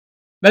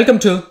Welcome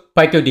to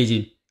PyCoDG.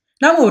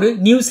 நாம் ஒரு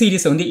new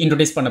series வந்து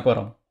introduce பண்ண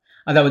போறோம்.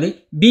 அதாவது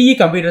BE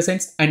Computer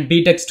Science and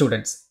B.Tech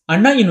students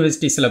Anna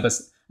university syllabus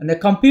அந்த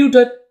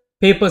கம்ப்யூட்டர்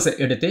பேப்பர்ஸ்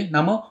எடுத்து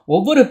நாம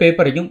ஒவ்வொரு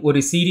பேப்பரையும் ஒரு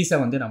சீரீஸா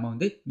வந்து நாம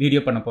வந்து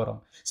வீடியோ பண்ண போறோம்.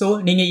 சோ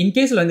நீங்க இன்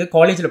கேஸ்ல வந்து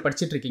காலேஜ்ல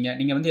படிச்சிட்டு இருக்கீங்க,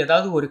 நீங்க வந்து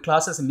ஏதாவது ஒரு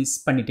கிளாसेस மிஸ்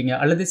பண்ணிட்டீங்க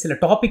அல்லது சில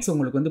டாபிக்ஸ்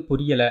உங்களுக்கு வந்து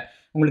புரியல,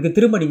 உங்களுக்கு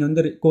திரும்ப நீங்க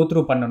வந்து கோ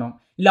த்ரூ பண்ணனும்,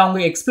 இல்ல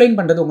அவங்க எக்ஸ்பிளைன்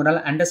பண்றது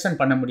உங்களால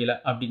அண்டர்ஸ்டாண்ட் பண்ண முடியல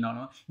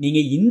அப்படினாலும்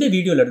நீங்க இந்த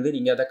வீடியோல இருந்து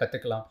நீங்க அத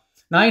கத்துக்கலாம்.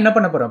 நான் என்ன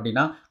பண்ண போறேன்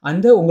அப்படினா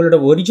அந்த உங்களோட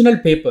ஒரிஜினல்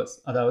பேப்பர்ஸ்,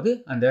 அதாவது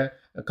அந்த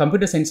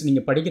கம்ப்யூட்டர் சயின்ஸ்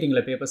நீங்க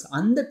படிக்கிறீங்களா பேப்பர்ஸ்,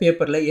 அந்த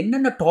பேப்பர்ல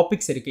என்னென்ன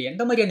டாபிக்ஸ் இருக்கு,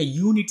 எந்த மாதிரியான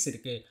யூனிட்ஸ்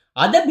இருக்கு,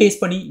 அதை பேஸ்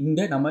பண்ணி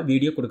இங்க நம்ம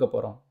வீடியோ கொடுக்க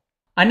போறோம்.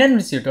 அண்ணா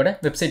யூனிவர்சிட்டியோட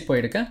வெப்சைட்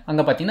போயிருக்கேன்.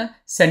 அங்க பாத்தீங்கன்னா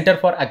centre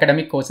for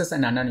academic courses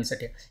and Anna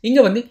university. இங்க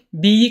வந்து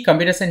BE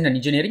computer science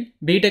and engineering,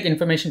 B.Tech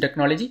information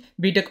technology,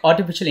 B.Tech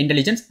artificial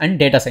intelligence and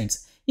data science,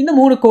 இந்த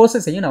 3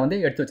 கோர்சஸையும் நான்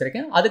வந்து எடுத்து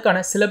வச்சிருக்கேன்.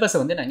 அதுக்கான சிலபஸை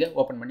வந்து நான் இங்க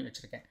ஓபன் பண்ணி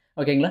வச்சிருக்கேன்.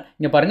 ஓகேங்களா?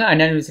 இங்க பாருங்க,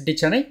 அண்ணா யூனிவர்சிட்டி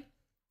சென்னை.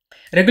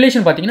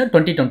 ரெகுலேஷன் பார்த்தீங்கன்னா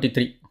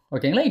 2023.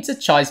 ஓகேங்களா? It's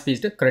choice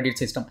based credit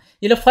system.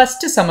 இதில்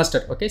ஃபர்ஸ்ட்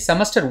செமஸ்டர், ஓகே,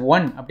 செமஸ்டர்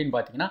 1 அப்படின்னு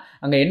பார்த்தீங்கன்னா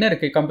அங்கே என்ன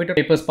இருக்குது, கம்ப்யூட்டர்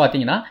பேப்பர்ஸ்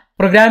பார்த்தீங்கன்னா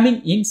ப்ரோக்ராமிங்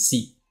இன் சி.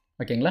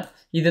 ஓகேங்களா?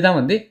 இதுதான்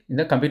வந்து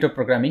இந்த கம்ப்யூட்டர்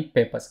ப்ரோக்ராமிங்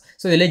பேப்பர்ஸ்.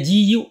 ஸோ இதில்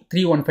GU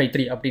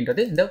 3153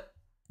 அப்படின்றது இந்த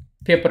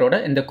பேப்பரோட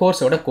இந்த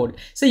கோர்ஸோட கோடு.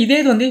 ஸோ இதே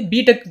இது வந்து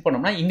B.Tech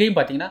போனோம்னா இங்கேயும்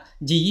பார்த்தீங்கன்னா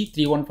GE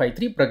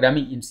 3153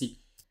 ப்ரோக்ராமிங் இன் சி.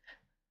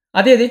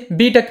 அதே இது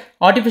B.Tech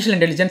artificial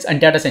intelligence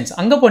and data science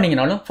அங்கே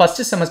போனீங்கனாலும்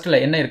ஃபர்ஸ்ட்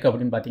செமஸ்டரில் என்ன இருக்குது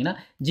அப்படின்னு பார்த்தீங்கன்னா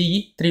GE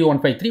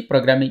 3153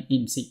 ப்ரோக்ராமிங்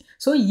இன் சி.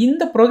 ஸோ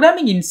இந்த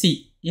ப்ரோக்ராமிங் இன் சி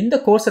இந்த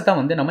கோர்ஸை தான்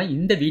வந்து நம்ம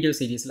இந்த வீடியோ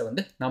சீரீஸில்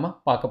வந்து நம்ம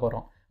பார்க்க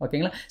போகிறோம்.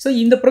 ஓகேங்களா? ஸோ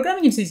இந்த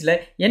ப்ரோக்ராமிங் இன் சீஸில்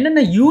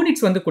என்னென்ன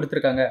யூனிட்ஸ் வந்து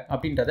கொடுத்துருக்காங்க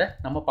அப்படின்றத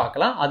நம்ம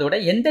பார்க்கலாம். அதோட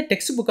எந்த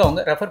டெக்ஸ்ட் புக்கை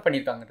அவங்க ரெஃபர்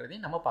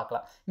பண்ணியிருக்காங்கன்றதையும் நம்ம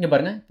பார்க்கலாம். இங்கே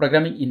பாருங்கள்,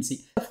 ப்ரோக்ராமிங் இன் சி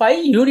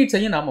 5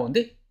 யூனிட்ஸையும் நாம்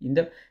வந்து இந்த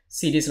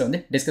சீரீஸில்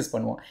வந்து டிஸ்கஸ்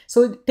பண்ணுவோம். ஸோ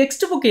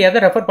டெக்ஸ்ட் புக்கு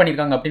எதை ரெஃபர்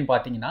பண்ணியிருக்காங்க அப்படின்னு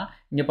பார்த்தீங்கன்னா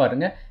இங்கே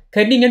பாருங்கள்,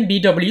 கர்னிகன்,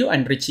 BW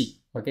அண்ட் ரிச்சி.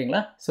 ஓகேங்களா?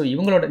 ஸோ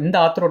இவங்களோட இந்த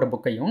ஆத்தரோட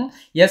புக்கையும்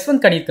S1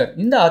 கனித்கர்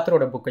இந்த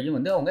ஆத்தரோட புக்கையும்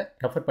வந்து அவங்க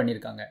ரெஃபர்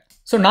பண்ணியிருக்காங்க.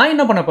 ஸோ நான்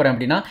என்ன பண்ண போகிறேன்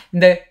அப்படின்னா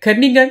இந்த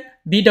கர்னிகன்,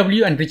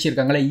 BW அண்ட் ரிச்சி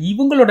இருக்காங்களே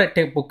இவங்களோட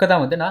புக்கை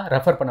தான் வந்து நான்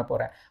ரெஃபர் பண்ண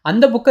போகிறேன்.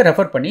 அந்த புக்கை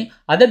ரெஃபர் பண்ணி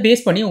அதை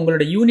பேஸ் பண்ணி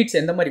உங்களோட யூனிட்ஸ்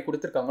எந்த மாதிரி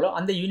கொடுத்துருக்காங்களோ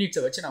அந்த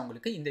யூனிட்ஸை வச்சு நான்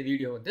உங்களுக்கு இந்த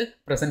வீடியோ வந்து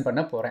ப்ரெசென்ட்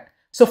பண்ண போகிறேன்.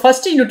 ஸோ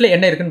ஃபர்ஸ்ட் யூனிட்ல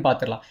என்ன இருக்குன்னு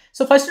பார்த்துடலாம்.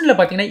 ஸோ ஃபர்ஸ்ட் யூனிட்ல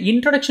பார்த்தீங்கன்னா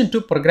introduction to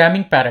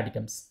programming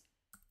paradigms.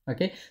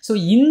 Okay, so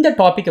இந்த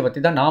டாப்பிக்கை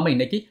பற்றி தான் நாம்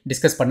இன்னைக்கு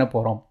டிஸ்கஸ் பண்ண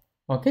போகிறோம்.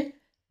 ஓகே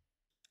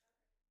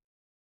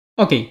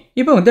ஓகே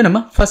இப்போ வந்து நம்ம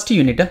ஃபர்ஸ்ட்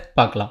யூனிட்டை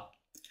பார்க்கலாம்.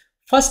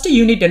 ஃபர்ஸ்ட்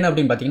யூனிட் என்ன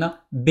அப்படின்னு பார்த்தீங்கன்னா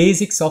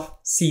basics of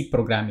C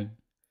programming.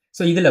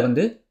 So இதில்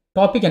வந்து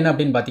டாபிக் என்ன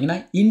அப்படின்னு பார்த்தீங்கன்னா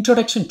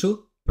introduction to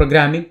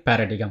programming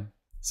பேராடிகம்.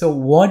 So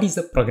what is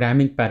a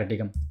programming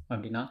பேராடிகம்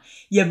அப்படின்னா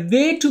எ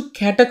way to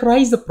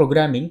categorise the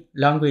programming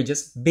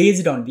languages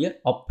based on their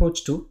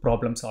approach to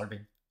problem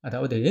solving.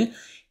 அதாவது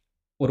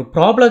ஒரு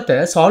ப்ராப்ளத்தை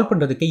சால்வ்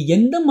பண்ணுறதுக்கு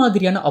எந்த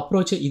மாதிரியான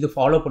அப்ரோச்சை இது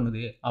ஃபாலோ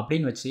பண்ணுது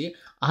அப்படின்னு வச்சு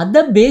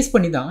அதை பேஸ்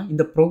பண்ணி தான்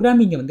இந்த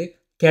ப்ரோக்ராமிங்கை வந்து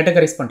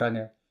கேட்டகரைஸ் பண்ணுறாங்க.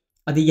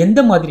 அது எந்த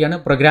மாதிரியான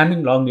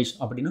ப்ரோக்ராமிங் லாங்குவேஜ்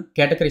அப்படின்னு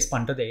கேட்டகரைஸ்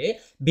பண்ணுறதே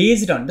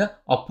based on the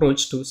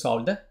approach to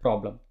solve the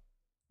problem.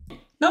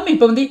 நம்ம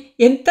இப்போ வந்து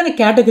எத்தனை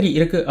கேட்டகரி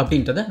இருக்குது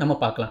அப்படின்றத நம்ம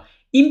பார்க்கலாம்.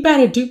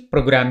 Imperative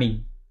programming,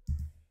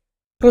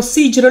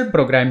 procedural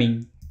programming,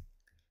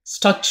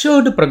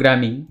 structured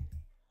programming,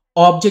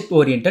 object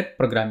oriented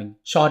programming,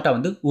 ஷார்ட்டாக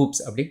வந்து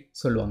ஊப்ஸ் அப்படி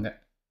சொல்லுவாங்க.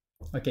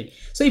 ஓகே,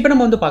 ஸோ இப்போ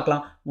நம்ம வந்து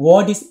பார்க்கலாம்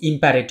what is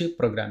imperative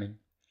programming.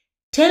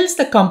 டெல்ஸ்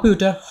the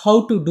computer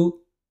how to two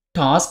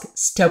task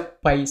step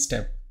by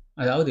step.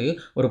 அதாவது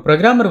ஒரு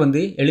ப்ரோக்ராமர் வந்து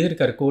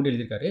எழுதியிருக்காரு, கோட்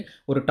எழுதியிருக்காரு,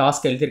 ஒரு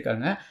டாஸ்க்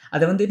எழுதியிருக்காங்க,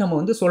 அதை வந்து நம்ம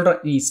வந்து சொல்கிறோம்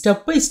நீ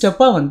ஸ்டெப் பை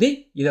ஸ்டெப்பாக வந்து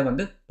இதை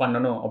வந்து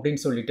பண்ணணும்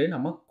அப்படின்னு சொல்லிட்டு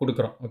நம்ம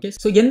கொடுக்குறோம். ஓகே,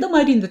 ஸோ எந்த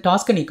மாதிரி இந்த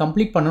டாஸ்க்கை நீ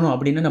கம்ப்ளீட் பண்ணணும்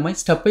அப்படின்னு நம்ம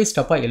ஸ்டெப் பை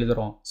ஸ்டெப்பாக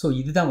எழுதுகிறோம். ஸோ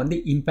இதுதான் வந்து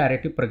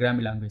imperative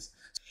programming language.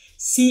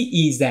 C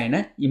is an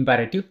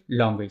imperative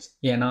language.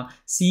 ஏன்னா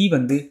சி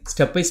வந்து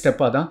ஸ்டெப் பை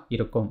ஸ்டெப்பாக தான்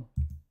இருக்கும்.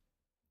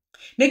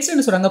 நெக்ஸ்ட்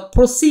என்ன சொல்கிறாங்க,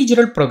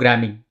 ப்ரொசீஜரல்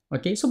ப்ரோக்ராமிங்.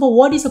 ஓகே, ஸோ இப்போ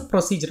what is a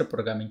procedural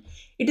programming?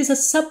 It is a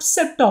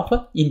subset of a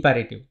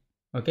imperative.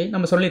 Okay,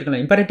 நம்ம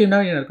சொல்லியிருக்கலாம் இம்பேரேட்டிவ்னா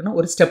என்ன இருக்கணும்,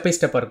 ஒரு ஸ்டெப் பை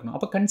ஸ்டெப்பாக இருக்கணும்.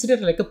 அப்போ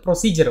கன்சிடர் லைக்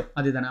ப்ரொசீஜரும்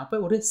அதுதானே. அப்போ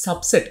ஒரு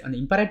சப்செட், அந்த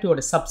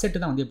இம்பேரேட்டிவோட சப்செட்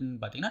தான் வந்து எப்படின்னு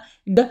பார்த்தீங்கன்னா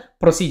இந்த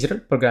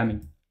procedural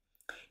programming.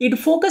 It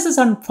focuses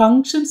on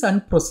functions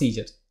and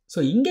procedures. So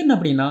இங்கே என்ன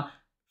அப்படின்னா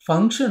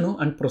ஃபங்க்ஷனும்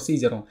அண்ட்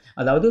ப்ரொசீஜரும்,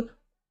 அதாவது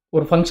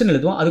ஒரு ஃபங்க்ஷன்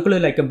எழுதுவோம், அதுக்குள்ளே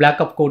like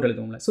black of code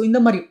எழுதுவோம்ல, so இந்த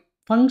மாதிரி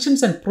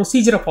ஃபங்க்ஷன்ஸ் அண்ட்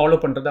ப்ரொசீஜரை ஃபாலோ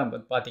பண்ணுறது தான்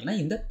பார்த்தீங்கன்னா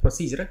இந்த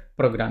procedural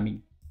programming.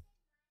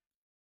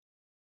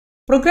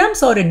 Programs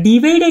are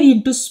divided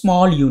into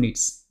small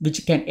units which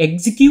can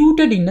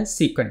executed in a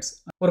sequence.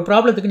 ஒரு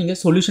ப்ராப்ளத்துக்கு நீங்கள்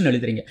சொல்யூஷன்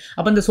எழுதுறீங்க,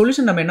 அப்போ அந்த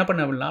சொல்யூஷன் நம்ம என்ன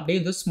பண்ணலாம் அப்படியே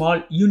இது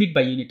ஸ்மால் யூனிட்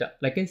பை யூனிட்டாக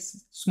லைக்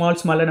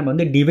ஸ்மாலாக நம்ம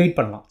வந்து டிவைட்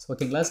பண்ணலாம்.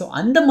 ஓகேங்களா? ஸோ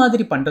அந்த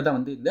மாதிரி பண்ணுறதா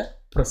வந்து இந்த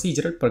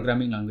procedural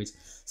programming language.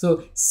 So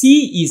C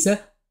is a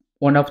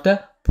one of the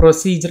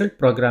procedural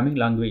programming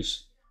language.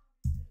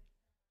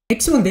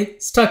 Next வந்து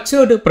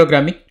structured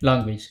programming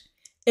language.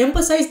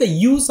 Emphasize the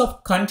use of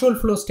control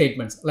flow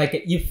statements like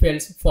if,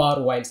 else, for,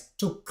 whiles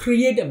to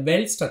create a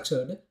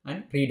well-structured and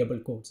readable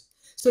codes.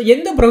 So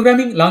எந்த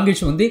programming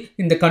language வந்து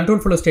இந்த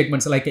control flow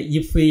statements like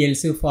if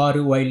else for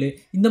while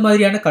இந்த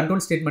மாதிரியான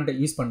control ஸ்டேட்மெண்ட்டை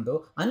use பண்ணுதோ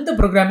அந்த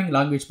programming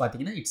language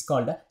பார்த்தீங்கன்னா it's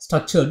called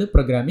structured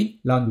programming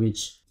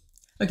language.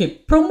 Okay,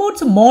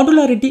 promotes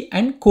modularity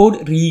and code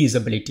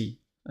reusability.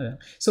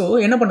 So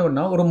என்ன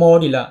பண்ணுவோம்னா ஒரு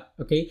மாடுலா,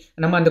 ஓகே,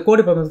 நம்ம அந்த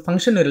கோடு இப்போ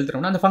ஃபங்க்ஷன்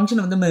எழுதுறோம்னா அந்த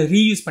ஃபங்க்ஷனை வந்து நம்ம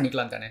ரீயூஸ்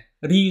பண்ணிக்கலாம் தானே,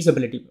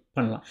 ரீயூசபிலிட்டி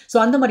பண்ணலாம். ஸோ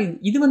அந்த மாதிரி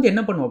இது வந்து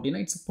என்ன பண்ணுவோம்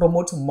அப்படின்னா it's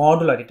promotes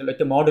modularity.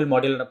 Like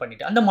module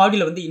பண்ணிவிட்டு அந்த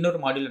மாடியூலை வந்து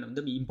இன்னொரு மாடியூலை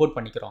வந்து இம்போர்ட்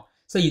பண்ணிக்கிறோம்.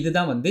 ஸோ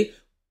இதுதான் வந்து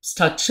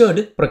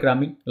structured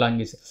programming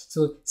language.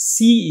 So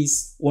C is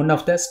one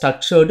of the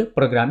structured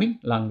programming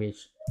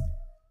language.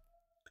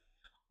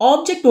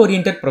 Object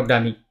oriented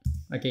programming.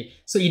 Okay,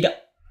 so it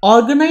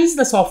organize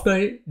the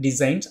software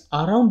designs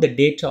around the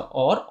data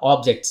or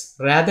objects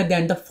rather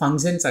than the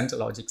functions and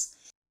logics.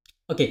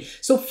 Okay,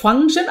 so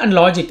function and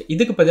logic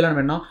இதுக்கு பதிலா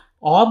நம்ம என்ன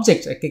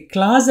objects, okay,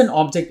 class and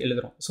object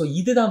எழுதுறோம். So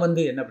இதுதான்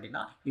வந்து என்ன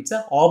அப்படின்னா it's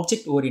a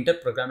object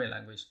oriented programming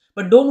language.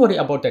 But don't worry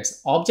about that's.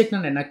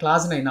 ஆப்ஜெக்ட்னா என்ன,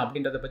 கிளாஸ்னா என்ன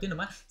அப்படின்றத பற்றி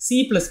நம்ம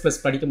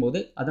C++ படிக்கும்போது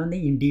அதை வந்து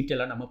இன்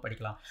டீட்டெயிலாக நம்ம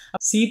படிக்கலாம்.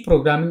 C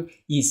programming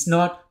is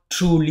not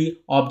truly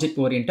object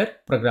oriented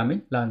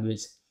programming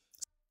language.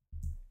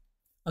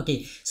 Okay,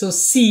 so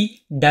C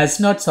does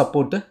not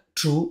support the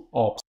true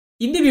ops.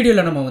 இந்த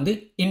வீடியோவில் நம்ம வந்து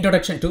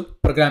இன்ட்ரோடக்ஷன் டு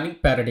ப்ரோக்ராமிங்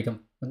பேரடிகம்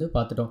வந்து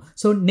பார்த்துட்டோம்.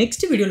 ஸோ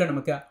நெக்ஸ்ட் வீடியோவில்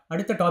நமக்கு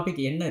அடுத்த டாபிக்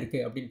என்ன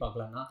இருக்குது அப்படின்னு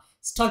பார்க்கலாம்னா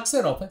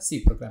structure of a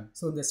C program.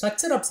 So இந்த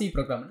ஸ்ட்ரக்சர் ஆஃப் C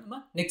ப்ரோக்ராம்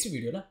நம்ம நெக்ஸ்ட்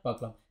வீடியோவில்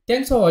பார்க்கலாம்.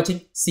 தேங்க்ஸ் ஃபார்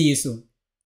வாட்சிங். See you soon.